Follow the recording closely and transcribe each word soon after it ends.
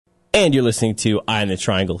And you're listening to Eye on the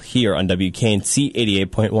Triangle here on WKNC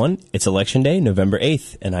 88.1. It's Election Day, November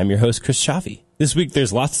 8th, and I'm your host, Chris Chaffee. This week,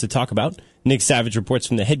 there's lots to talk about. Nick Savage reports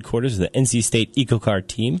from the headquarters of the NC State EcoCard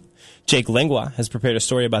team. Jake Langlois has prepared a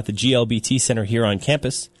story about the GLBT Center here on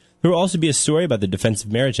campus. There will also be a story about the Defense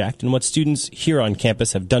of Marriage Act and what students here on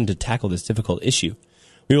campus have done to tackle this difficult issue.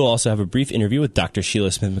 We will also have a brief interview with Dr.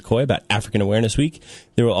 Sheila Smith-McCoy about African Awareness Week.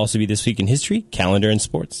 There will also be This Week in History, Calendar, and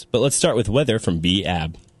Sports. But let's start with weather from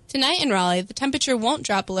B.Ab. Tonight in Raleigh, the temperature won't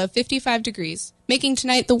drop below 55 degrees, making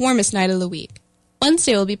tonight the warmest night of the week.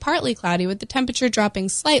 Wednesday will be partly cloudy with the temperature dropping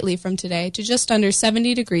slightly from today to just under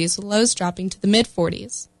 70 degrees with lows dropping to the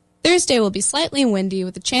mid-40s. Thursday will be slightly windy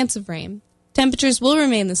with a chance of rain. Temperatures will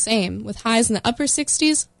remain the same, with highs in the upper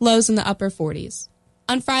 60s, lows in the upper 40s.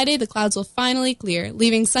 On Friday, the clouds will finally clear,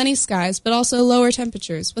 leaving sunny skies but also lower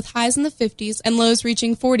temperatures, with highs in the 50s and lows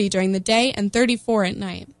reaching 40 during the day and 34 at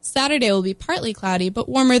night. Saturday will be partly cloudy but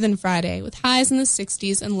warmer than Friday, with highs in the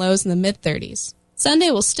 60s and lows in the mid-30s.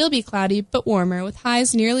 Sunday will still be cloudy but warmer, with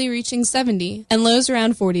highs nearly reaching 70 and lows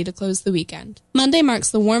around 40 to close the weekend. Monday marks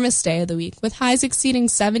the warmest day of the week, with highs exceeding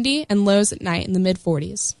 70 and lows at night in the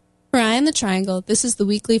mid-40s. For Eye on the Triangle, this is the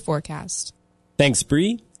weekly forecast. Thanks,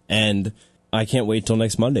 Bree, and I can't wait till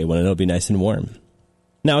next Monday when it'll be nice and warm.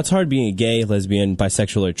 Now, it's hard being a gay, lesbian,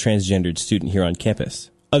 bisexual, or transgendered student here on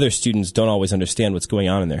campus. Other students don't always understand what's going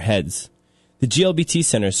on in their heads. The GLBT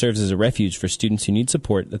Center serves as a refuge for students who need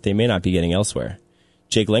support that they may not be getting elsewhere.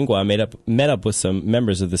 Jake Langlois met up with some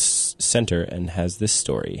members of this center and has this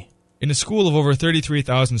story. In a school of over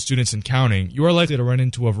 33,000 students and counting, you are likely to run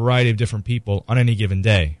into a variety of different people on any given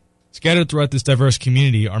day. Scattered throughout this diverse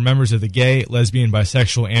community are members of the gay, lesbian,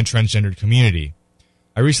 bisexual, and transgendered community.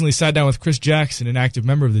 I recently sat down with Chris Jackson, an active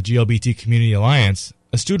member of the GLBT Community Alliance,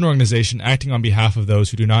 a student organization acting on behalf of those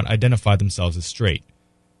who do not identify themselves as straight.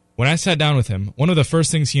 When I sat down with him, one of the first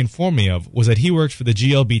things he informed me of was that he worked for the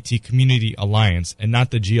GLBT Community Alliance and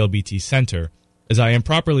not the GLBT Center, as I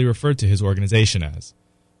improperly referred to his organization as.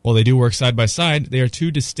 While they do work side by side, they are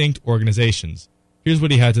two distinct organizations. Here's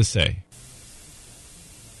what he had to say.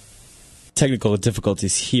 Technical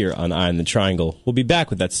difficulties here on Eye on the Triangle. We'll be back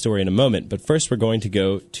with that story in a moment, but first we're going to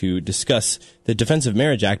go to discuss the Defense of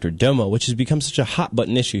Marriage Act, or DOMA, which has become such a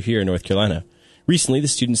hot-button issue here in North Carolina. Recently, the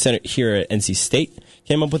Student Senate here at NC State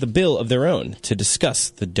came up with a bill of their own to discuss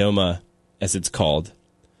the DOMA, as it's called.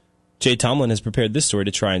 Jay Tomlin has prepared this story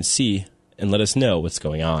to try and see and let us know what's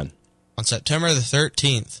going on. On September the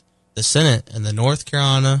 13th, the Senate and the North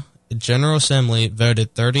Carolina General Assembly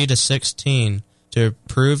voted 30-16 to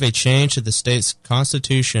approve a change to the state's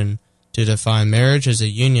constitution to define marriage as a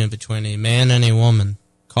union between a man and a woman.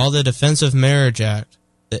 Called the Defense of Marriage Act,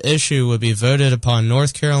 the issue would be voted upon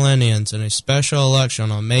North Carolinians in a special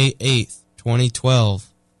election on May 8, 2012.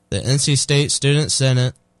 The NC State Student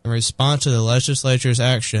Senate, in response to the legislature's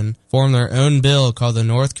action, formed their own bill called the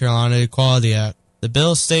North Carolina Equality Act. The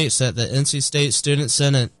bill states that the NC State Student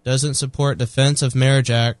Senate doesn't support Defense of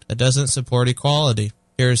Marriage Act that doesn't support equality.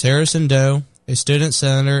 Here's Harrison Doe, a student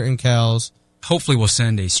senator in Cowles. Hopefully we'll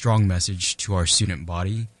send a strong message to our student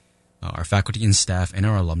body, our faculty and staff, and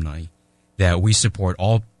our alumni that we support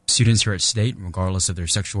all students here at State, regardless of their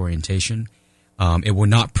sexual orientation. It will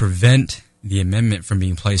not prevent the amendment from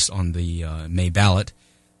being placed on the May ballot,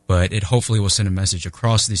 but it hopefully will send a message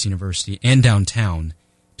across this university and downtown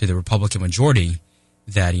to the Republican majority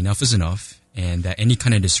that enough is enough and that any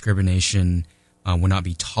kind of discrimination will not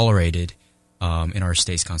be tolerated in our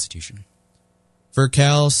state's constitution. For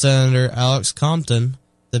Cal Senator Alex Compton,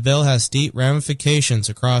 the bill has deep ramifications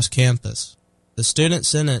across campus. The Student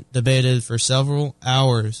Senate debated for several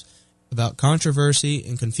hours about controversy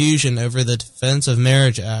and confusion over the Defense of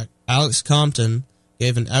Marriage Act. Alex Compton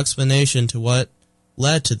gave an explanation to what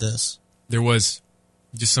led to this. There was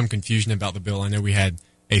just some confusion about the bill. I know we had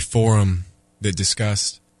a forum that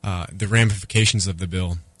discussed the ramifications of the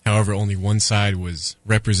bill. However, only one side was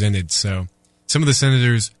represented, so some of the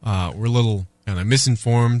senators were a little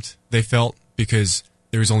misinformed, they felt, because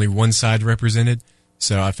there was only one side represented.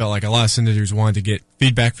 So I felt like a lot of senators wanted to get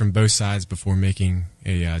feedback from both sides before making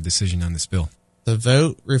a decision on this bill. The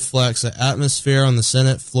vote reflects the atmosphere on the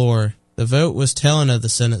Senate floor. The vote was telling of the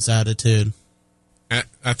Senate's attitude.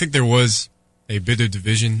 I think there was a bit of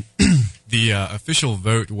division. The official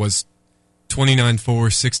vote was 29 for,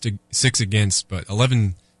 6 against, but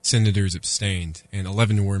 11 senators abstained and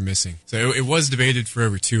 11 were missing. So it was debated for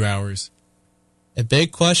over 2 hours. A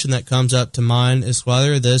big question that comes up to mind is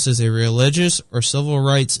whether this is a religious or civil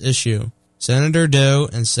rights issue. Senator Doe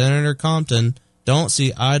and Senator Compton don't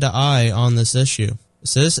see eye to eye on this issue.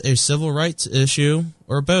 Is this a civil rights issue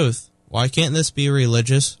or both? Why can't this be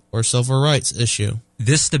religious or civil rights issue.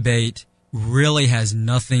 This debate really has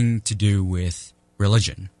nothing to do with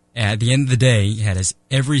religion. At the end of the day, it has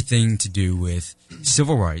everything to do with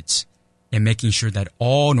civil rights and making sure that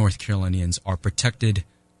all North Carolinians are protected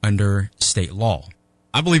under state law.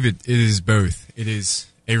 I believe it is both. It is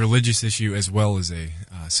a religious issue as well as a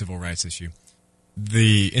civil rights issue.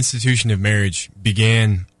 The institution of marriage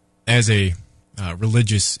began as a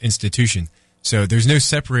religious institution, so there's no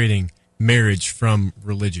separating marriage from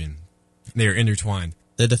religion. They are intertwined.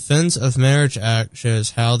 The Defense of Marriage Act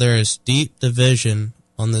shows how there is deep division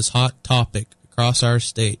on this hot topic across our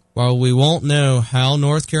state. While we won't know how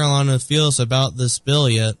North Carolina feels about this bill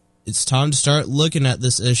yet, it's time to start looking at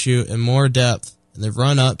this issue in more depth in the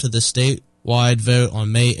run-up to the statewide vote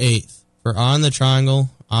on May 8th. For On the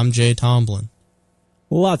Triangle, I'm Jay Tomlin.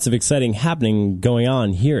 Lots of exciting happening going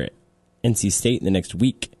on here at NC State in the next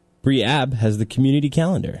week. Bree Abb has the community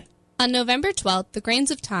calendar. On November 12th, the Grains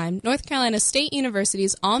of Time, North Carolina State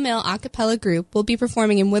University's all-male a cappella group, will be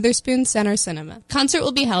performing in Witherspoon Center Cinema. The concert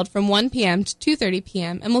will be held from 1 p.m. to 2:30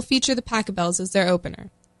 p.m. and will feature the Pachelbels as their opener.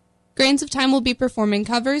 Grains of Time will be performing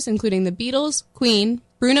covers including the Beatles, Queen,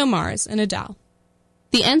 Bruno Mars, and Adele.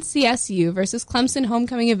 The NCSU versus Clemson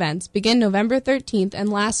homecoming events begin November 13th and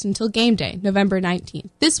last until game day, November 19th.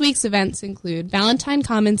 This week's events include Valentine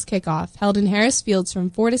Commons kickoff, held in Harris Fields from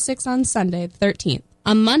 4 to 6 on Sunday, the 13th.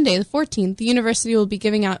 On Monday, the 14th, the university will be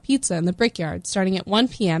giving out pizza in the Brickyard starting at 1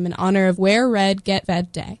 p.m. in honor of Wear Red, Get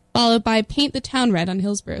Fed Day, followed by Paint the Town Red on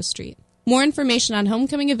Hillsborough Street. More information on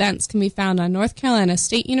homecoming events can be found on North Carolina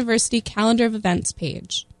State University Calendar of Events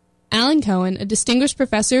page. Alan Cohen, a distinguished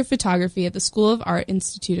professor of photography at the School of Art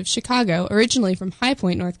Institute of Chicago, originally from High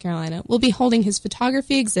Point, North Carolina, will be holding his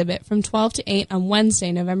photography exhibit from 12 to 8 on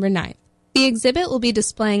Wednesday, November 9th. The exhibit will be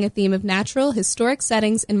displaying a theme of natural, historic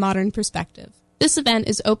settings in modern perspective. This event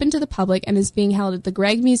is open to the public and is being held at the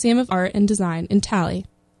Gregg Museum of Art and Design in Talley.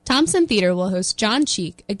 Thompson Theater will host John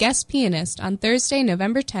Cheek, a guest pianist, on Thursday,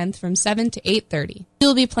 November 10th from 7 to 8:30. He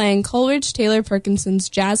will be playing Coleridge Taylor Perkinson's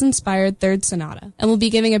jazz-inspired Third Sonata and will be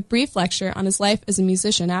giving a brief lecture on his life as a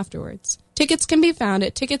musician afterwards. Tickets can be found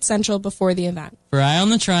at Ticket Central before the event. For Eye on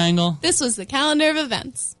the Triangle, this was the calendar of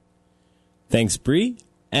events. Thanks, Bree.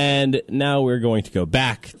 And now we're going to go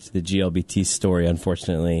back to the GLBT story,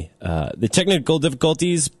 unfortunately. The technical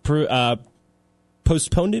difficulties postponed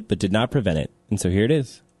it, but did not prevent it. And so here it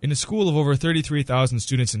is. In a school of over 33,000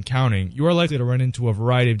 students and counting, you are likely to run into a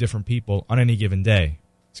variety of different people on any given day.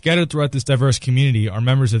 Scattered throughout this diverse community are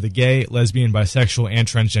members of the gay, lesbian, bisexual, and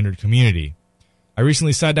transgendered community. I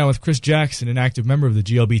recently sat down with Chris Jackson, an active member of the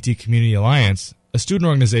GLBT Community Alliance, a student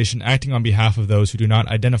organization acting on behalf of those who do not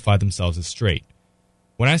identify themselves as straight.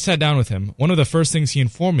 When I sat down with him, one of the first things he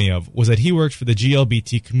informed me of was that he worked for the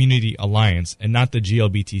GLBT Community Alliance and not the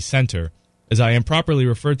GLBT Center, as I improperly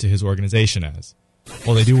referred to his organization as.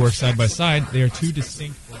 While they do work side by side, they are two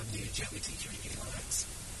distinct...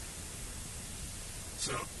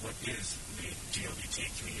 So, what is the GLBT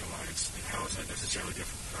Community Alliance, and how is that necessarily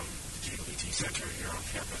different from the GLBT Center here on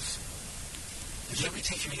campus? The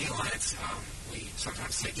GLBT Community Alliance, we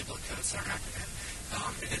sometimes say GLBT, it's our acronym,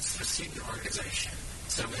 and it's a student organization.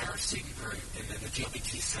 So we are a student group, and then the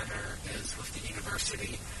GLBT Center is with the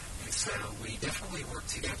university, and so we definitely work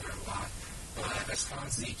together a lot. But as far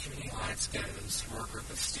as the Community Alliance goes, we're a group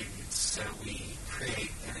of students, so we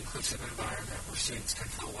create an inclusive environment where students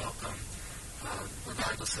can feel welcome,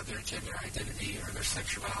 regardless of their gender identity or their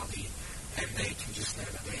sexuality, and they can just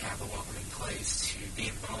know that they have a welcoming place to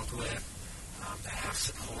be involved with, that have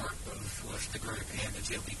support both with the group and the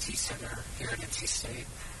GLBT Center here at NC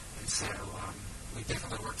State. And so we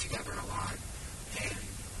definitely work together a lot, and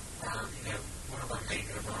one of our main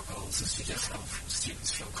overall goals is to just help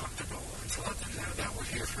students feel comfortable and to let them know that we're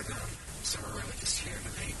here for them. So we're really just here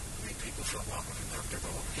to make people feel welcome and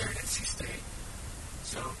comfortable here at NC State.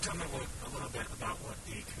 So tell me a little bit about what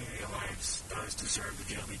the Community Alliance does to serve the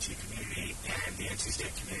GLBT community and the NC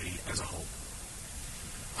State community as a whole.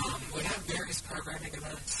 We have various programming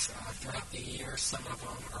events throughout the year. Some of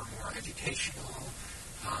them are more educational.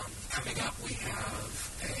 Coming up, we have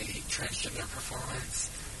a transgender performance.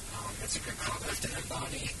 It's a group called Lift and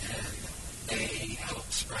Embody, and they help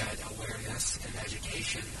spread awareness and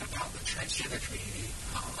education about the transgender community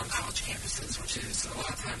on college campuses, which is a lot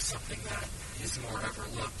of times something that is more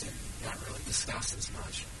overlooked and not really discussed as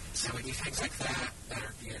much. So we do things like that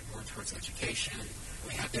are geared more towards education.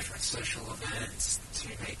 We have different social events to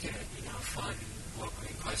make it, fun,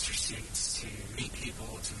 welcoming place for students to meet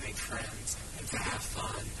people, to make friends, and to have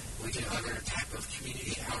fun. We do other type of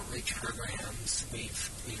community outreach programs.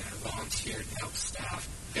 We've, volunteered and helped staff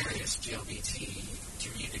various GLBT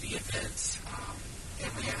community events.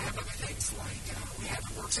 And we have other things like we have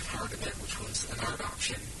the Works of Art event, which was an art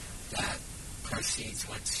auction that proceeds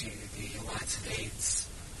went to the Alliance of AIDS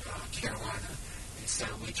Carolina. And so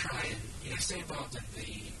we try and stay involved in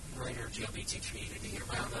the greater GLBT community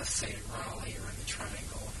around us, say in Raleigh or in the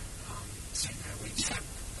Triangle. So we just have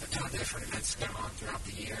a ton of different events going on throughout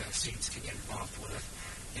the year that students can get involved with.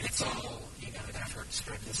 And it's all, an effort to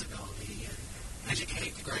spread visibility and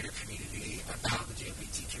educate the greater community about the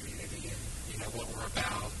GLBT community and, what we're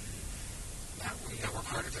about. And that we're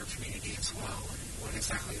part of their community as well and what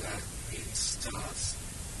exactly that means to us.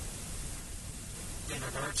 In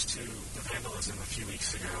regards to the vandalism a few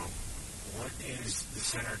weeks ago, what is the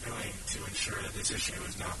center doing to ensure that this issue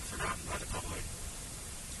is not forgotten by the public?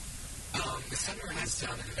 The center has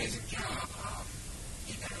done an amazing job,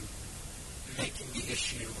 making the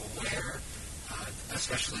issue aware,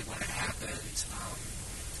 especially when it happened.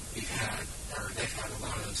 They've had a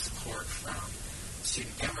lot of support from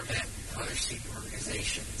student government and other student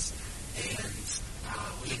organizations, and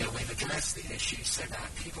we've addressed the issue so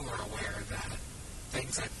that people are aware that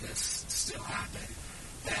things like this still happen.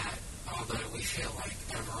 That although we feel like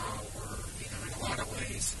overall we're in a lot of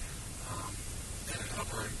ways in an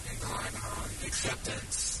upward incline on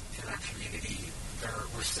acceptance in our community,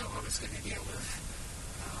 we're still always going to deal with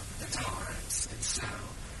intolerance. And so,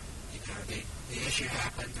 the issue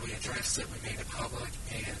happened, we addressed it, we made it public,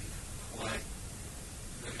 and what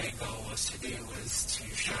the main goal was to do was to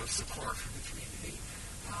show support from the community.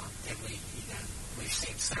 And we've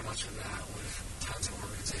seen so much of that with tons of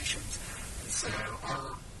organizations. And so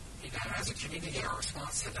as a community, our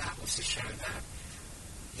response to that was to show that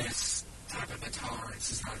this type of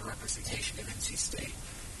intolerance is not a representation of NC State,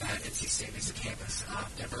 that NC State is a campus of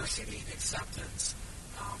diversity and acceptance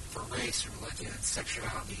for race, religion,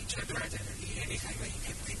 sexuality, gender identity, anything that you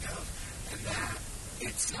can think of, and that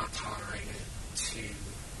it's not tolerated to,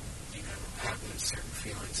 have those certain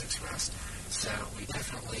feelings expressed. So we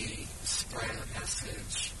definitely spread a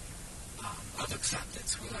message of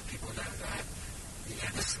acceptance. We let people know that,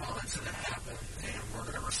 this small incident happened, and we're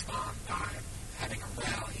going to respond by having a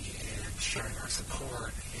rally and showing our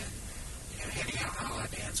support and, handing out ally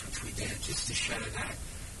bands, which we did, just to show that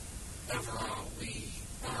overall we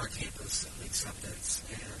are a campus of acceptance,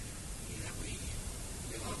 and, we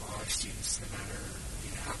love all our students no matter,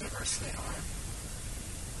 how diverse they are.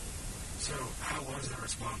 So how was the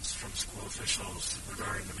response from school officials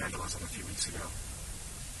regarding the vandalism a few weeks ago?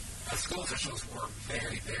 School officials were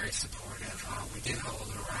very, very supportive. We did hold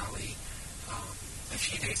a rally a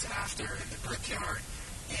few days after in the Brickyard,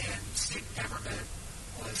 and student government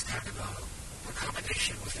was kind of a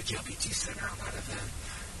combination with the GLBT Center on that event.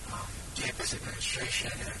 Campus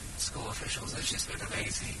administration and school officials, it's just been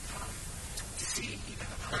amazing to see, the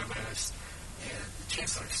provost and the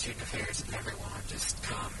chancellor of student affairs and everyone just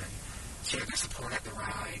come and show their support at the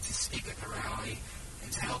rally, to speak at the rally,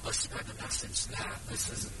 and to help us spread the message that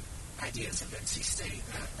this isn't ideas of NC State,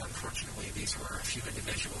 that unfortunately these were a few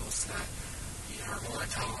individuals that are more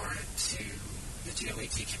intolerant to the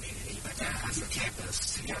GLBT community, but that as a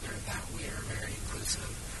campus together that we are very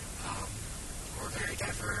inclusive, we're very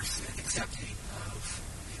diverse and accepting of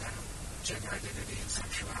gender identity and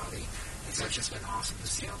sexuality. And so it's just been awesome to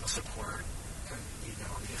see all the support and,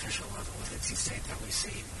 on the official level with NC State that we've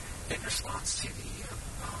seen in response to the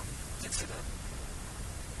incident.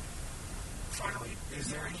 Finally, is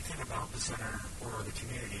there anything about the center or the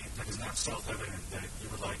community that is not self-evident that you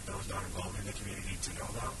would like those not involved in the community to know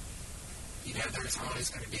about? There's always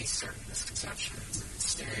going to be certain misconceptions and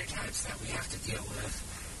stereotypes that we have to deal with,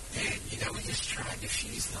 and, we just try and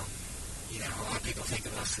diffuse them. A lot of people think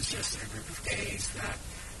of us as just a group of gays that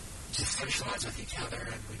just socialize with each other,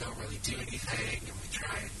 and we don't really do anything, and we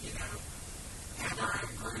try and, have our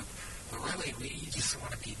own group. But really, we just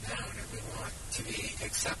want to be known, and we want to be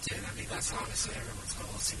accepted. I mean, that's obviously everyone's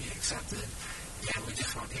goal, is to be accepted. And we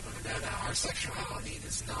just want people to know that our sexuality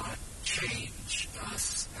does not change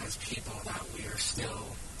us as people, that we are still,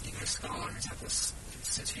 scholars at this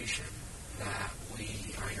institution, that we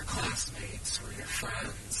are your classmates, we're your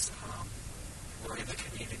friends, we're in the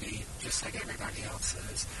community just like everybody else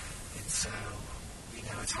is. And so,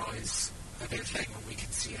 it's always a good thing when we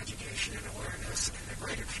can see education and awareness in the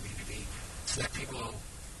greater community, so that people,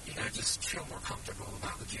 just feel more comfortable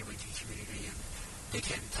about the GLBT community, and they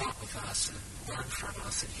can talk with us and learn from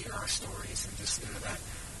us and hear our stories, and just know that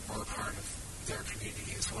we're a part of their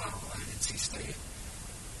community as well at NC State.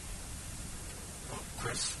 Well,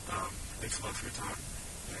 Chris, thanks a lot for your time.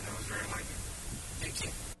 Yeah, that was very enlightening. Thank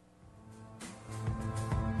you.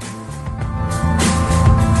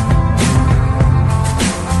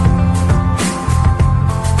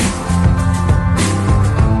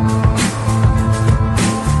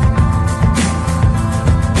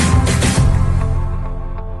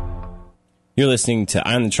 You're listening to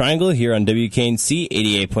Eye on the Triangle here on WKNC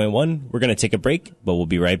 88.1. We're going to take a break, but we'll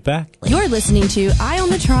be right back. You're listening to Eye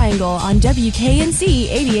on the Triangle on WKNC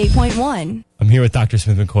 88.1. I'm here with Dr.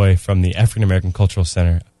 Smith McCoy from the African American Cultural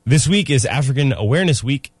Center. This week is African Awareness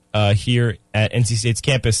Week here at NC State's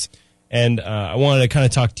campus, and I wanted to kind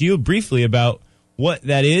of talk to you briefly about what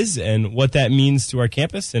that is and what that means to our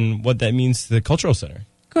campus and what that means to the Cultural Center.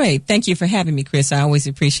 Great. Thank you for having me, Chris. I always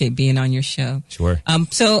appreciate being on your show. Sure.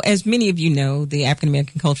 So as many of you know, the African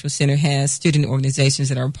American Cultural Center has student organizations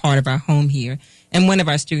that are a part of our home here. And one of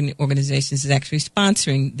our student organizations is actually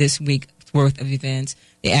sponsoring this week's worth of events,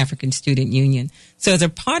 the African Student Union. So as a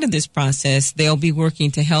part of this process, they'll be working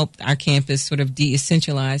to help our campus sort of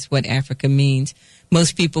de-essentialize what Africa means.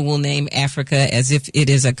 Most people will name Africa as if it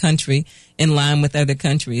is a country in line with other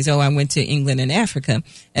countries. Oh, I went to England and Africa,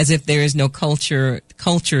 as if there is no cultures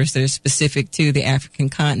that are specific to the African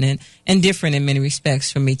continent and different in many respects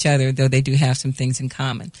from each other, though they do have some things in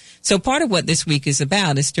common. So part of what this week is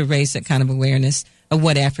about is to raise that kind of awareness of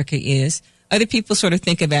what Africa is. Other people sort of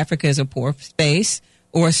think of Africa as a poor space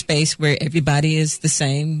or a space where everybody is the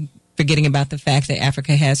same, forgetting about the fact that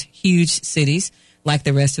Africa has huge cities like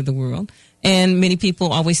the rest of the world. And many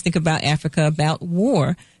people always think about Africa about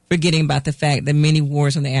war, forgetting about the fact that many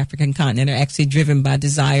wars on the African continent are actually driven by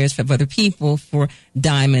desires of other people for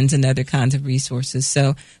diamonds and other kinds of resources.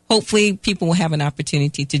 So hopefully people will have an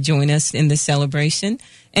opportunity to join us in this celebration,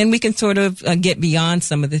 and we can sort of get beyond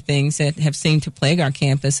some of the things that have seemed to plague our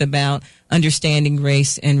campus about understanding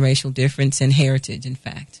race and racial difference and heritage, in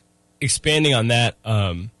fact. Expanding on that,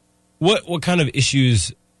 what kind of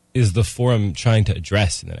issues is the forum trying to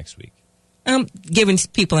address in the next week? Giving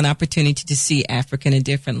people an opportunity to see Africa in a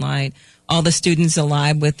different light. All the students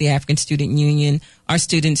alive with the African Student Union are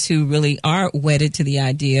students who really are wedded to the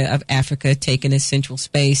idea of Africa taking a central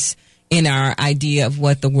space in our idea of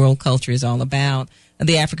what the world culture is all about.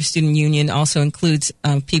 The African Student Union also includes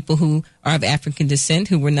people who are of African descent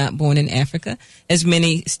who were not born in Africa, as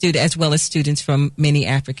well as students from many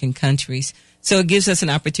African countries. So it gives us an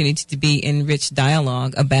opportunity to be in rich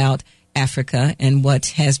dialogue about Africa and what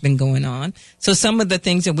has been going on. So some of the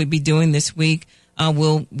things that we'll be doing this week,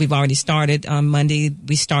 we've already started. On Monday,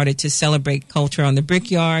 we started to celebrate culture on the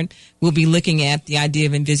Brickyard. We'll be looking at the idea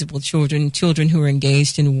of invisible children who are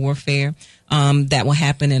engaged in warfare. That will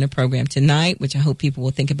happen in a program tonight, which I hope people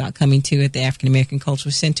will think about coming to at the African American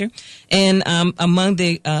Cultural Center. And among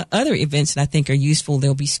the other events that I think are useful,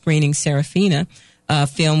 they'll be screening Serafina, a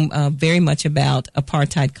film very much about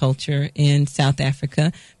apartheid culture in South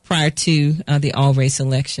Africa prior to the all-race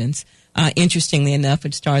elections. Interestingly enough,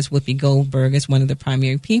 it stars Whoopi Goldberg as one of the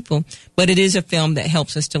primary people, but it is a film that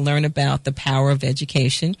helps us to learn about the power of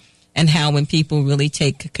education and how when people really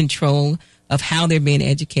take control of how they're being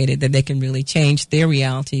educated, that they can really change their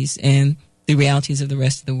realities and the realities of the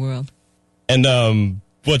rest of the world. And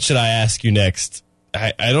what should I ask you next?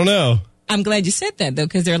 I don't know. I'm glad you said that, though,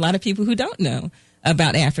 because there are a lot of people who don't know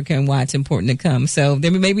about Africa and why it's important to come. So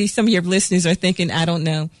there may be some of your listeners are thinking, I don't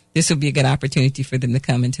know. This will be a good opportunity for them to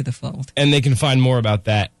come into the fold. And they can find more about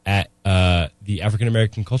that at the African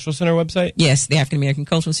American Cultural Center website? Yes, the African American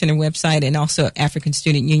Cultural Center website, and also African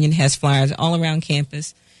Student Union has flyers all around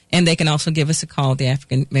campus. And they can also give us a call at the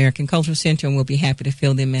African American Cultural Center, and we'll be happy to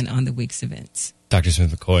fill them in on the week's events. Dr.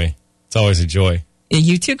 Smith McCoy, it's always a joy. And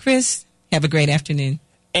you too, Chris. Have a great afternoon.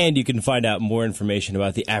 And you can find out more information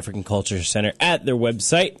about the African Culture Center at their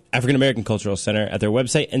website, African American Cultural Center, at their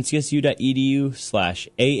website,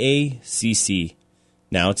 ncsu.edu/AACC.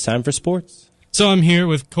 Now it's time for sports. So I'm here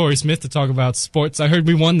with Corey Smith to talk about sports. I heard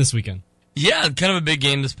we won this weekend. Yeah, kind of a big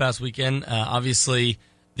game this past weekend. Obviously,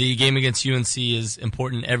 the game against UNC is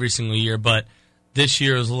important every single year, but this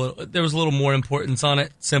year there was a little more importance on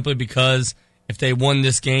it, simply because if they won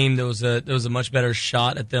this game, there was a much better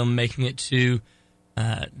shot at them making it to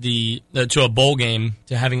to a bowl game,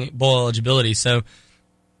 to having bowl eligibility. So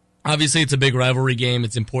obviously it's a big rivalry game.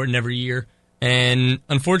 It's important every year. And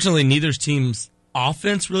unfortunately, neither team's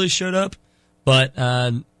offense really showed up, but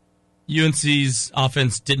UNC's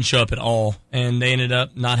offense didn't show up at all, and they ended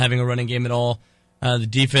up not having a running game at all. The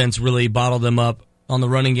defense really bottled them up on the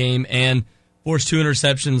running game and forced 2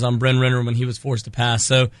 interceptions on Bren Renner when he was forced to pass.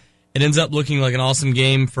 So it ends up looking like an awesome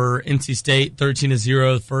game for NC State,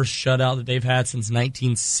 13-0, first shutout that they've had since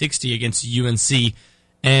 1960 against UNC,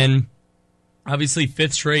 and obviously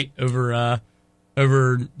 5th straight over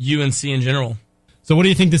UNC in general. So what do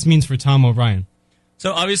you think this means for Tom O'Brien?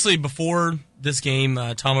 So obviously before this game,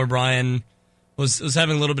 Tom O'Brien was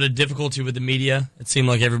having a little bit of difficulty with the media. It seemed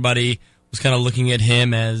like everybody was kind of looking at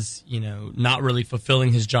him as, not really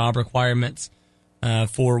fulfilling his job requirements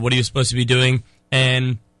for what he was supposed to be doing.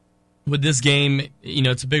 And with this game,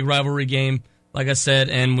 it's a big rivalry game, like I said,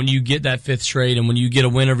 and when you get that 5th straight and when you get a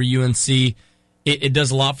win over UNC, it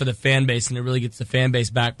does a lot for the fan base, and it really gets the fan base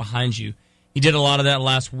back behind you. He did a lot of that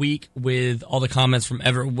last week with all the comments from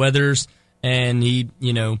Everett Weathers, and he,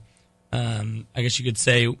 I guess you could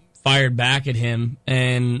say, fired back at him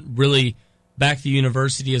and really backed the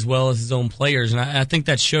university as well as his own players. And I think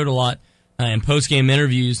that showed a lot in post-game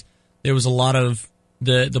interviews. There was a lot of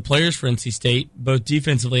the players for NC State, both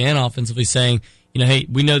defensively and offensively, saying, hey,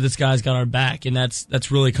 we know this guy's got our back, and that's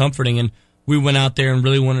really comforting. And we went out there and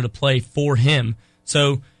really wanted to play for him.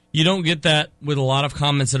 So you don't get that with a lot of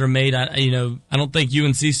comments that are made. I don't think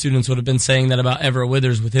UNC students would have been saying that about Everett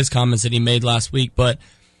Withers with his comments that he made last week. But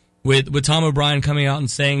with Tom O'Brien coming out and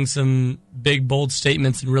saying some big, bold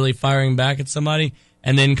statements and really firing back at somebody,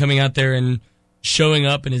 and then coming out there and showing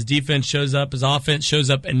up, and his defense shows up, his offense shows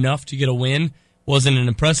up enough to get a win. Wasn't an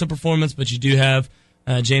impressive performance, but you do have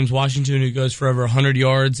James Washington, who goes for over 100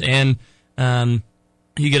 yards, and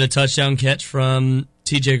you get a touchdown catch from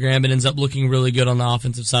TJ Graham. It ends up looking really good on the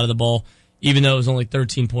offensive side of the ball, even though it was only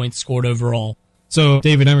 13 points scored overall. So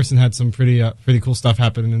David Emerson had some pretty cool stuff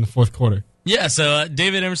happening in the fourth quarter. Yeah, so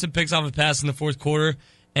David Emerson picks off a pass in the fourth quarter,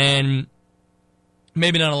 and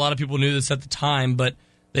maybe not a lot of people knew this at the time, but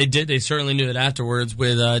they did. They certainly knew it afterwards,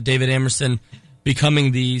 with David Emerson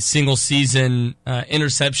becoming the single-season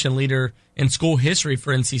interception leader in school history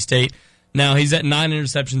for NC State. Now, he's at 9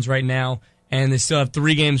 interceptions right now, and they still have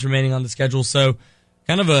 3 games remaining on the schedule, so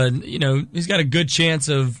kind of he's got a good chance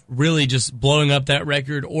of really just blowing up that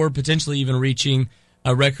record, or potentially even reaching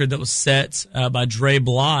a record that was set by Dre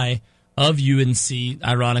Bly of UNC,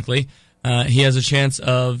 ironically. He has a chance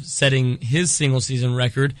of setting his single-season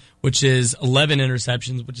record, which is 11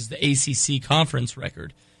 interceptions, which is the ACC conference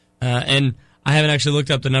record. And I haven't actually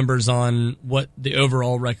looked up the numbers on what the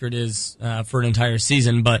overall record is for an entire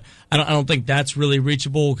season, but I don't think that's really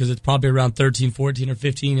reachable, because it's probably around 13, 14, or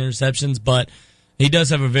 15 interceptions. But he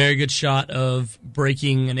does have a very good shot of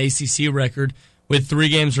breaking an ACC record. With 3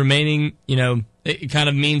 games remaining, it kind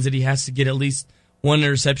of means that he has to get at least 1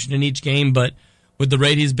 interception in each game. But with the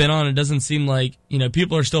rate he's been on, it doesn't seem like,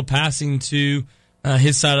 people are still passing to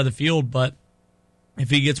his side of the field. But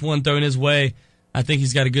if he gets one thrown his way, I think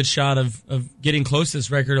he's got a good shot of getting close to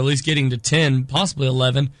this record, at least getting to 10, possibly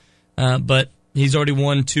 11. But he's already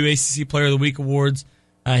won 2 ACC Player of the Week awards.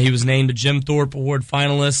 He was named a Jim Thorpe Award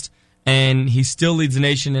finalist, and he still leads the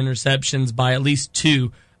nation in interceptions by at least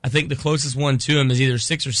 2. I think the closest one to him is either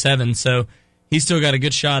 6 or 7. So he's still got a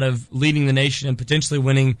good shot of leading the nation and potentially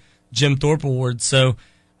winning Jim Thorpe Award. So,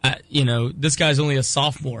 this guy's only a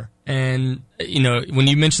sophomore. And, when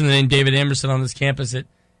you mention the name David Emerson on this campus, it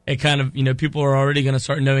kind of, people are already going to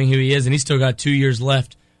start knowing who he is, and he's still got 2 years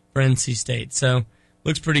left for NC State. So,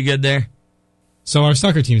 looks pretty good there. So our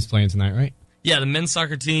soccer team's playing tonight, right? Yeah, the men's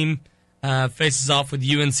soccer team faces off with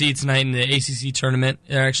UNC tonight in the ACC tournament.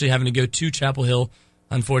 They're actually having to go to Chapel Hill,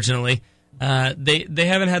 unfortunately. They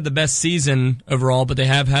haven't had the best season overall, but they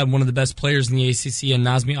have had one of the best players in the ACC, in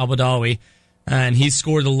Nazmi Al-Badawi, and he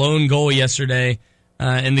scored the lone goal yesterday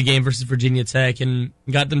in the game versus Virginia Tech and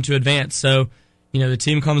got them to advance. So, the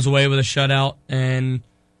team comes away with a shutout and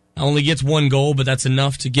only gets 1 goal, but that's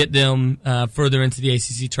enough to get them further into the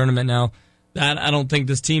ACC tournament. Now, I don't think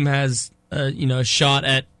this team has a shot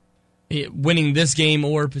at winning this game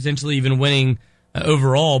or potentially even winning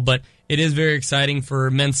overall, but it is very exciting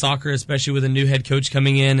for men's soccer, especially with a new head coach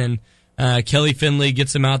coming in, and Kelly Finley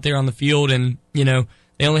gets them out there on the field. And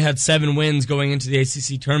they only had 7 wins going into the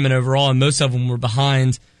ACC tournament overall, and most of them were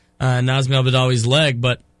behind Nazmi Al-Badawi's leg,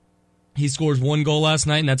 but he scores 1 goal last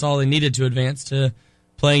night, and that's all they needed to advance to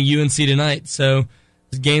playing UNC tonight. So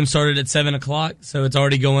the game started at 7 o'clock, so it's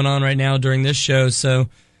already going on right now during this show. So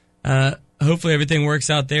hopefully everything works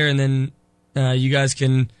out there, and then you guys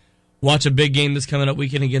can watch a big game this coming up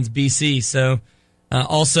weekend against BC. So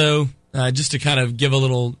also, just to kind of give a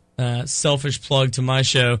little selfish plug to my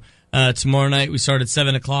show, tomorrow night we start at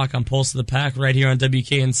 7 o'clock on Pulse of the Pack right here on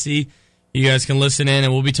WKNC. You guys can listen in,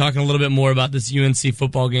 and we'll be talking a little bit more about this UNC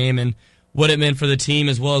football game and what it meant for the team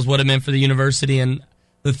as well as what it meant for the university. And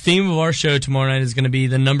the theme of our show tomorrow night is going to be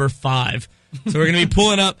the number 5. So we're going to be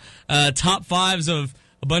pulling up top 5s of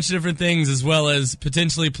a bunch of different things, as well as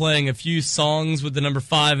potentially playing a few songs with the number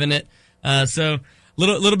 5 in it. So a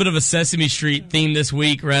little bit of a Sesame Street theme this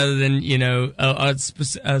week rather than, a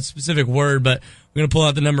specific word, but we're going to pull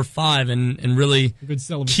out the number 5 and really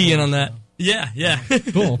key in on that. Yeah.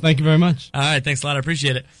 Cool. Thank you very much. All right. Thanks a lot. I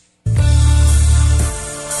appreciate it.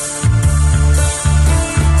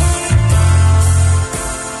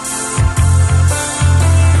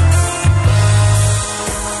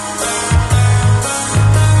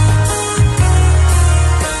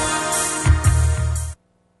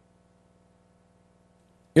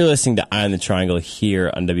 You're listening to Eye on the Triangle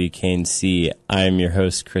here on WKNC. I'm your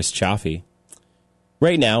host, Chris Chaffee.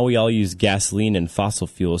 Right now, we all use gasoline and fossil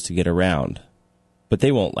fuels to get around, but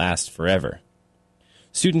they won't last forever.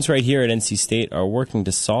 Students right here at NC State are working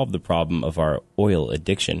to solve the problem of our oil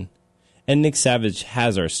addiction, and Nick Savage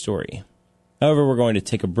has our story. However, we're going to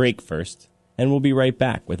take a break first, and we'll be right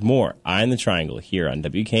back with more Eye on the Triangle here on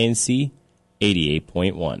WKNC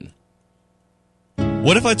 88.1.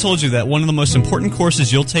 What if I told you that one of the most important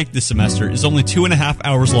courses you'll take this semester is only 2.5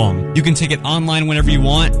 hours long? You can take it online whenever you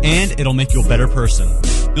want, and it'll make you a better person.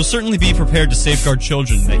 You'll certainly be prepared to safeguard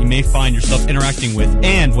children that you may find yourself interacting with,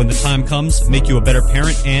 and when the time comes, make you a better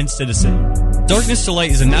parent and citizen. Darkness to Light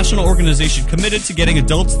is a national organization committed to getting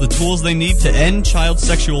adults the tools they need to end child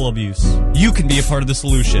sexual abuse. You can be a part of the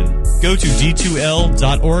solution. Go to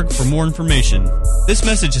d2l.org for more information. This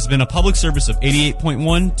message has been a public service of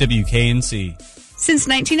 88.1 WKNC. Since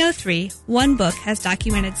 1903, one book has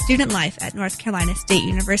documented student life at North Carolina State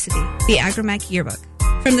University, the Agramac Yearbook.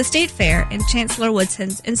 From the State Fair and Chancellor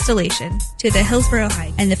Woodson's installation to the Hillsborough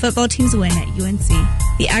Hike and the football team's win at UNC,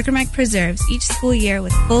 the Agramac preserves each school year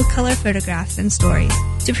with full-color photographs and stories.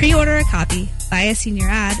 To pre-order a copy, buy a senior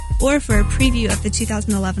ad, or for a preview of the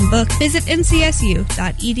 2011 book, visit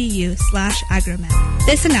ncsu.edu/Agramac.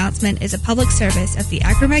 This announcement is a public service of the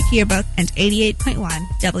Agramac Yearbook and 88.1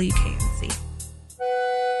 WKNC.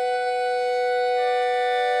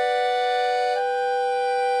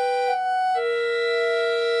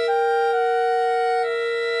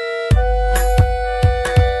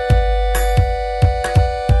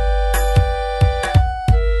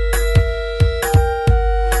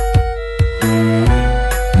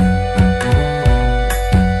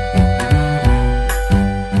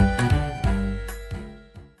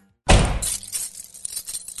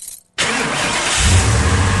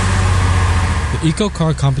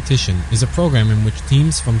 EcoCar Competition is a program in which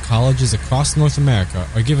teams from colleges across North America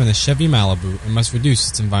are given a Chevy Malibu and must reduce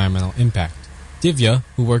its environmental impact. Divya,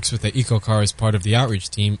 who works with the EcoCar as part of the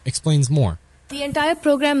outreach team, explains more. The entire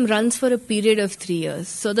program runs for a period of 3 years.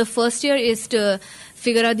 So the first year is to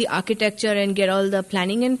figure out the architecture and get all the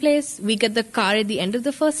planning in place. We get the car at the end of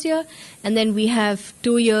the first year, and then we have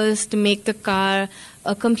 2 years to make the car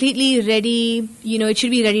completely ready. It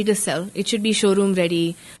should be ready to sell. It should be showroom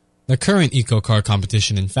ready. The current EcoCar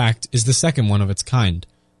competition, in fact, is the second one of its kind.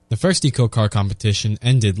 The first EcoCar competition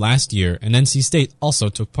ended last year, and NC State also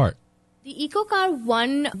took part. The EcoCar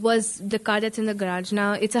 1 was the car that's in the garage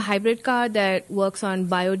now. It's a hybrid car that works on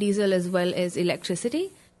biodiesel as well as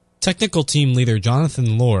electricity. Technical team leader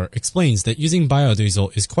Jonathan Lohr explains that using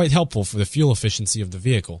biodiesel is quite helpful for the fuel efficiency of the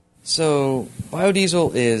vehicle. So,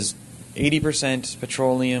 biodiesel is 80%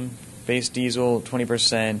 petroleum-based diesel,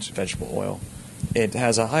 20% vegetable oil. It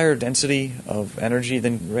has a higher density of energy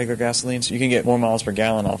than regular gasoline, so you can get more miles per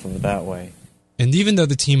gallon off of it that way. And even though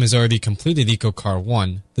the team has already completed EcoCar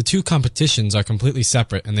 1, the two competitions are completely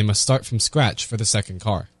separate and they must start from scratch for the second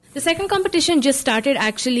car. The second competition just started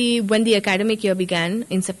actually when the academic year began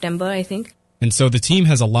in September, I think. And so the team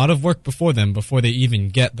has a lot of work before them before they even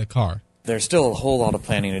get the car. There's still a whole lot of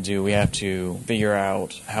planning to do. We have to figure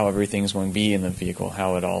out how everything's going to be in the vehicle,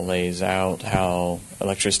 how it all lays out, how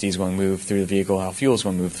electricity is going to move through the vehicle, how fuel is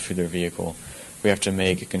going to move through the vehicle. We have to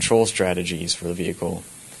make control strategies for the vehicle.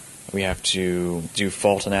 We have to do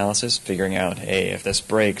fault analysis, figuring out, hey, if this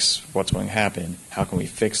breaks, what's going to happen? How can we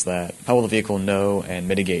fix that? How will the vehicle know and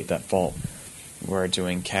mitigate that fault? We're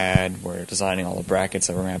doing CAD, we're designing all the brackets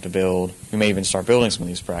that we're going to have to build. We may even start building some of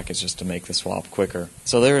these brackets just to make the swap quicker.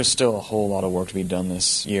 So there is still a whole lot of work to be done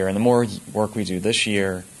this year, and the more work we do this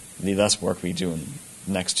year, the less work we do in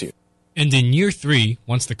the next two. And in year 3,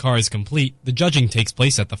 once the car is complete, the judging takes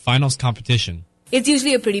place at the finals competition. It's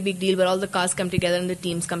usually a pretty big deal where all the cars come together and the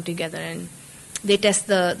teams come together and they test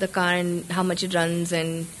the car and how much it runs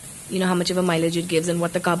and how much of a mileage it gives and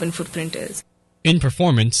what the carbon footprint is. In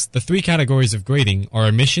performance, the 3 categories of grading are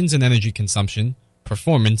emissions and energy consumption,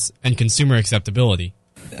 performance, and consumer acceptability.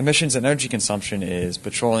 Emissions and energy consumption is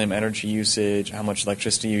petroleum energy usage, how much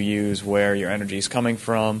electricity you use, where your energy is coming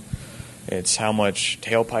from. It's how much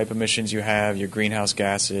tailpipe emissions you have, your greenhouse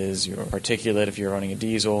gases, your particulate if you're running a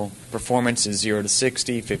diesel. Performance is 0 to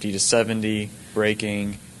 60, 50 to 70,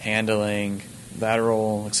 braking, handling,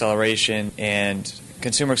 lateral acceleration, and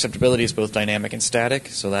consumer acceptability is both dynamic and static,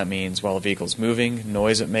 so that means while the vehicle's moving,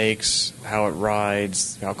 noise it makes, how it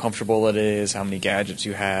rides, how comfortable it is, how many gadgets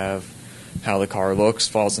you have, how the car looks,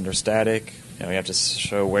 falls under static. You have to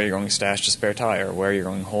show where you're going to stash the spare tire, where you're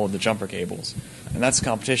going to hold the jumper cables. And that's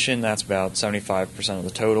competition. That's about 75% of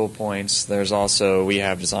the total points. There's also, we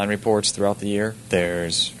have design reports throughout the year.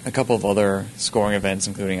 There's a couple of other scoring events,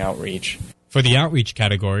 including outreach. For the outreach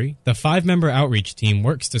category, the 5-member outreach team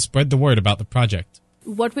works to spread the word about the project.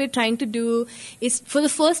 What we're trying to do is, for the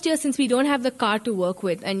first year, since we don't have the car to work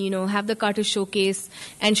with and, have the car to showcase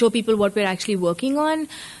and show people what we're actually working on,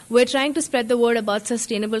 we're trying to spread the word about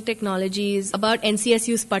sustainable technologies, about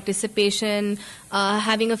NCSU's participation,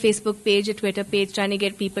 having a Facebook page, a Twitter page, trying to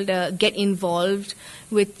get people to get involved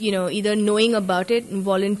with, either knowing about it,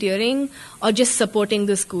 volunteering, or just supporting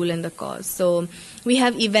the school and the cause. So we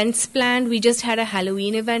have events planned. We just had a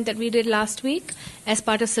Halloween event that we did last week as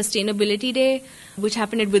part of Sustainability Day, which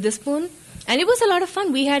happened at Witherspoon. And it was a lot of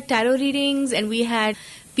fun. We had tarot readings and we had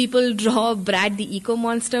people draw Brad the Eco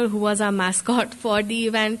Monster, who was our mascot for the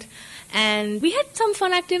event. And we had some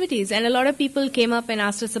fun activities. And a lot of people came up and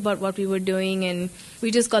asked us about what we were doing, and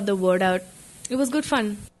we just got the word out. It was good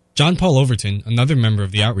fun. John Paul Overton, another member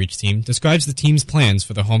of the outreach team, describes the team's plans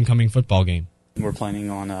for the homecoming football game. We're planning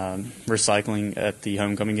on recycling at the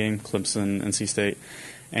homecoming game, Clemson, NC State.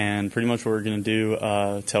 And pretty much what we're going to do,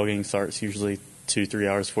 tailgating starts usually 2-3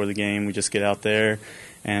 hours before the game. We just get out there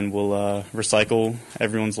and we'll recycle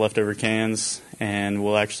everyone's leftover cans, and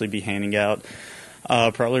we'll actually be handing out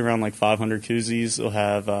probably around like 500 koozies. We'll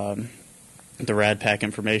have the Rad Pack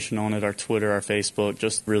information on it, our Twitter, our Facebook,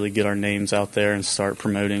 just really get our names out there and start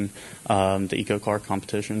promoting the Eco Car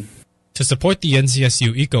competition. To support the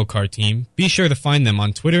NCSU Eco Car team, be sure to find them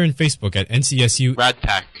on Twitter and Facebook at NCSU Rad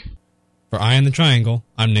Pack. For Eye on the Triangle,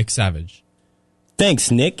 I'm Nick Savage.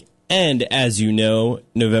 Thanks, Nick. And as you know,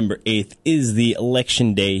 November 8th is the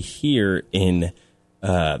election day here in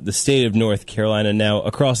the state of North Carolina. Now,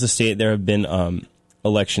 across the state, there have been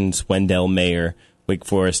elections: Wendell mayor, Wake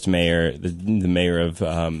Forest mayor, the mayor of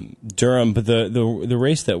Durham. But the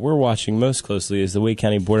race that we're watching most closely is the Wake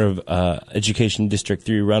County Board of Education District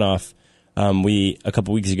 3 runoff. We, a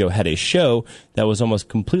couple weeks ago, had a show that was almost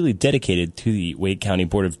completely dedicated to the Wake County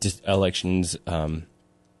Board of Elections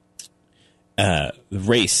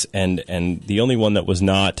race, and the only one that was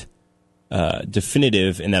not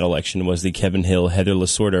definitive in that election was the Kevin Hill Heather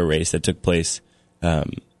Lasorda race that took place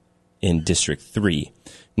in District 3.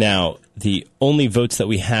 Now, the only votes that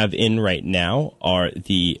we have in right now are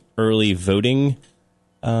the early voting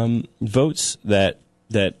votes that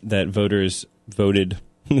voters voted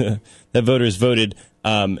that voters voted,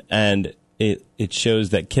 and it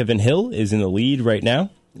shows that Kevin Hill is in the lead right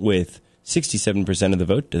now with 67% of the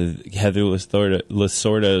vote, Heather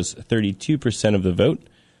Lasorda's 32% of the vote.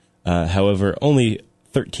 However, only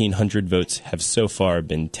 1,300 votes have so far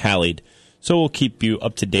been tallied. So we'll keep you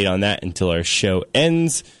up to date on that until our show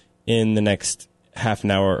ends in the next half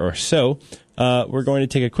an hour or so. We're going to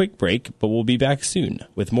take a quick break, but we'll be back soon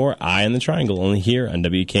with more Eye on the Triangle, only here on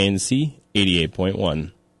WKNC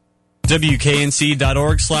 88.1.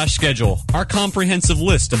 WKNC.org/schedule, our comprehensive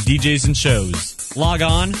list of DJs and shows. Log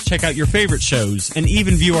on, check out your favorite shows, and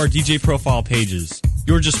even view our DJ profile pages.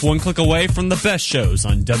 You're just one click away from the best shows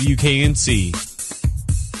on WKNC.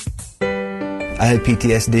 I had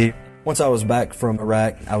PTSD. Once I was back from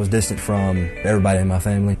Iraq, I was distant from everybody in my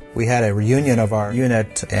family. We had a reunion of our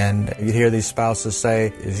unit, and you'd hear these spouses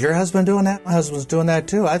say, "Is your husband doing that? My husband's doing that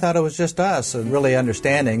too. I thought it was just us." And really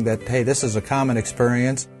understanding that, hey, this is a common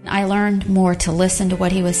experience. I learned more to listen to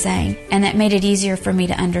what he was saying, and that made it easier for me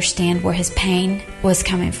to understand where his pain was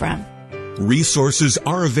coming from. Resources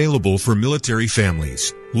are available for military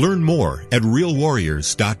families. Learn more at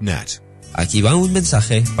realwarriors.net. Aquí va un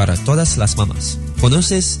mensaje para todas las mamás.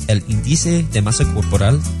 ¿Conoces el índice de masa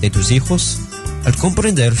corporal de tus hijos? Al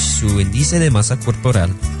comprender su índice de masa corporal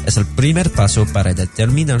es el primer paso para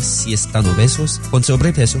determinar si están obesos, con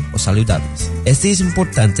sobrepeso o saludables. Este es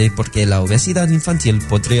importante porque la obesidad infantil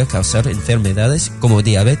podría causar enfermedades como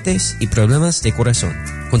diabetes y problemas de corazón.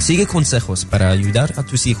 Consigue consejos para ayudar a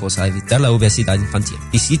tus hijos a evitar la obesidad infantil.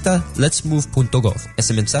 Visita letsmove.gov.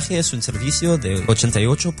 Ese mensaje es un servicio de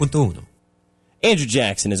 88.1. Andrew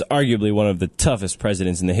Jackson is arguably one of the toughest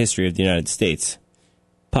presidents in the history of the United States.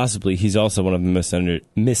 Possibly, he's also one of the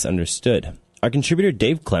misunderstood. Our contributor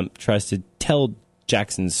Dave Klemp tries to tell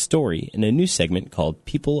Jackson's story in a new segment called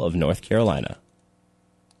People of North Carolina.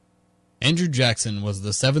 Andrew Jackson was the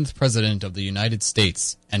 7th president of the United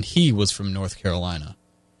States, and he was from North Carolina.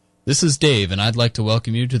 This is Dave, and I'd like to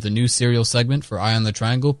welcome you to the new serial segment for Eye on the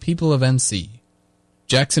Triangle, People of NC.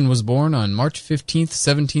 Jackson was born on March 15,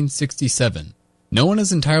 1767. No one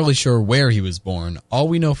is entirely sure where he was born. All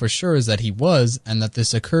we know for sure is that he was, and that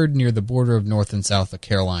this occurred near the border of North and South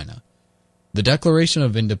Carolina. The Declaration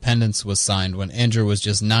of Independence was signed when Andrew was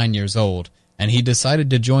just 9 years old, and he decided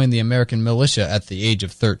to join the American militia at the age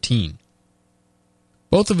of 13.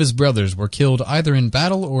 Both of his brothers were killed either in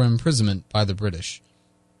battle or imprisonment by the British.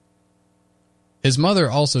 His mother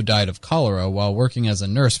also died of cholera while working as a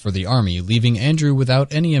nurse for the Army, leaving Andrew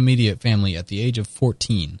without any immediate family at the age of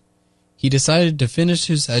 14. He decided to finish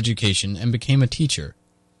his education and became a teacher.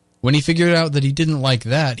 When he figured out that he didn't like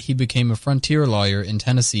that, he became a frontier lawyer in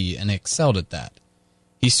Tennessee and excelled at that.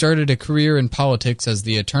 He started a career in politics as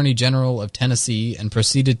the Attorney General of Tennessee and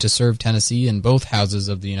proceeded to serve Tennessee in both houses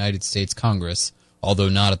of the United States Congress, although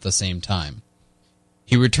not at the same time.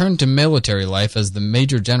 He returned to military life as the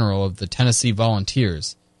Major General of the Tennessee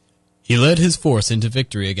Volunteers. He led his force into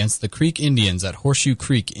victory against the Creek Indians at Horseshoe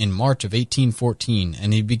Creek in March of 1814,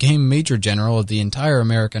 and he became Major General of the entire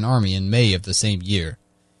American Army in May of the same year.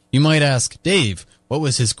 You might ask, Dave, what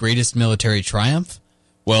was his greatest military triumph?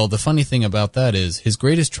 Well, the funny thing about that is, his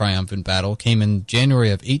greatest triumph in battle came in January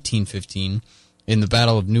of 1815 in the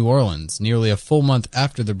Battle of New Orleans, nearly a full month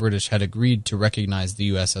after the British had agreed to recognize the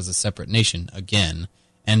U.S. as a separate nation again,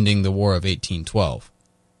 ending the War of 1812.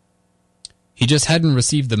 He just hadn't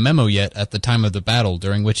received the memo yet at the time of the battle,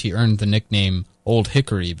 during which he earned the nickname Old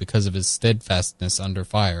Hickory because of his steadfastness under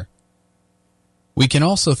fire. We can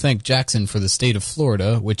also thank Jackson for the state of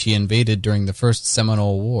Florida, which he invaded during the First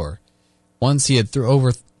Seminole War. Once he had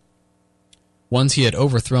overthrown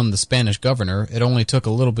the Spanish governor, it only took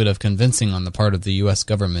a little bit of convincing on the part of the U.S.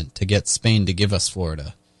 government to get Spain to give us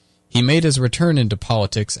Florida. He made his return into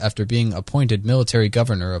politics after being appointed military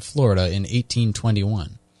governor of Florida in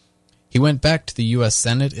 1821. He went back to the U.S.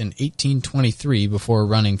 Senate in 1823 before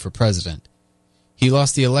running for president. He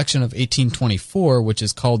lost the election of 1824, which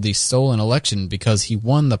is called the stolen election because he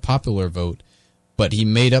won the popular vote, but he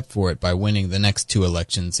made up for it by winning the next two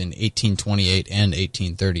elections in 1828 and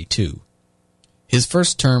 1832. His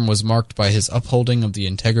first term was marked by his upholding of the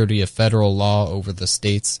integrity of federal law over the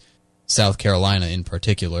states, South Carolina in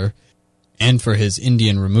particular, and for his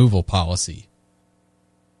Indian removal policy.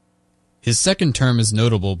 His second term is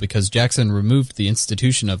notable because Jackson removed the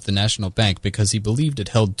institution of the National Bank because he believed it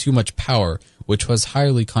held too much power, which was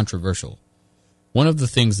highly controversial. One of the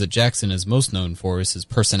things that Jackson is most known for is his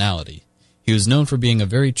personality. He was known for being a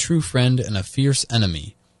very true friend and a fierce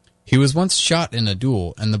enemy. He was once shot in a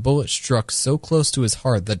duel, and the bullet struck so close to his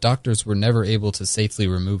heart that doctors were never able to safely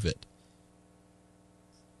remove it.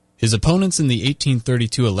 His opponents in the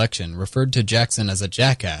 1832 election referred to Jackson as a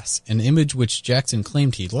jackass, an image which Jackson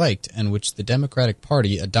claimed he liked and which the Democratic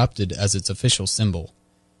Party adopted as its official symbol.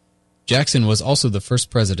 Jackson was also the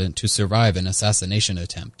first president to survive an assassination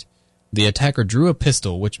attempt. The attacker drew a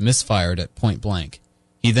pistol which misfired at point blank.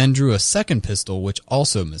 He then drew a second pistol which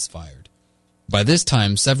also misfired. By this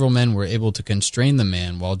time, several men were able to constrain the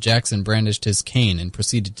man while Jackson brandished his cane and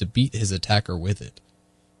proceeded to beat his attacker with it.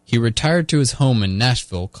 He retired to his home in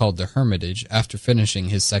Nashville called the Hermitage after finishing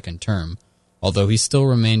his second term, although he still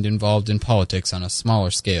remained involved in politics on a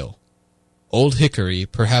smaller scale. Old Hickory,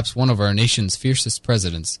 perhaps one of our nation's fiercest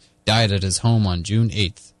presidents, died at his home on June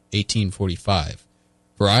 8, 1845.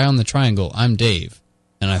 For Eye on the Triangle, I'm Dave,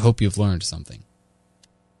 and I hope you've learned something.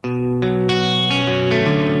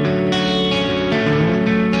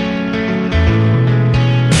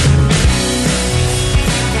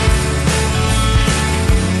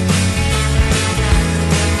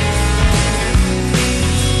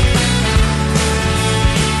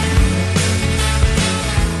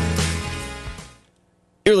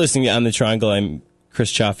 You're listening to On the Triangle. I'm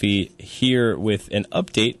Chris Chaffee here with an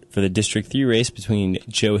update for the District 3 race between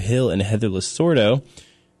Joe Hill and Heather Lasordo.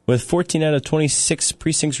 With 14 out of 26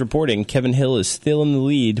 precincts reporting, Kevin Hill is still in the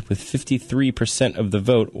lead with 53% of the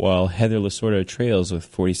vote, while Heather Lasordo trails with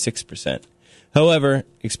 46%. However,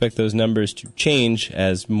 expect those numbers to change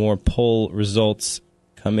as more poll results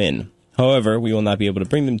come in. However, we will not be able to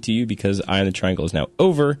bring them to you because Eye on the Triangle is now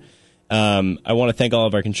over. I want to thank all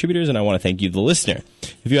of our contributors, and I want to thank you, the listener.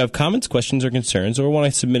 If you have comments, questions, or concerns, or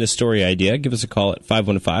want to submit a story idea, give us a call at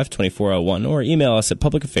 515-2401 or email us at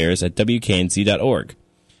publicaffairs@wknc.org.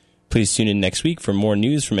 Please tune in next week for more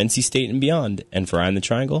news from NC State and beyond. And for Eye on the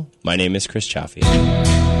Triangle, my name is Chris Chaffee.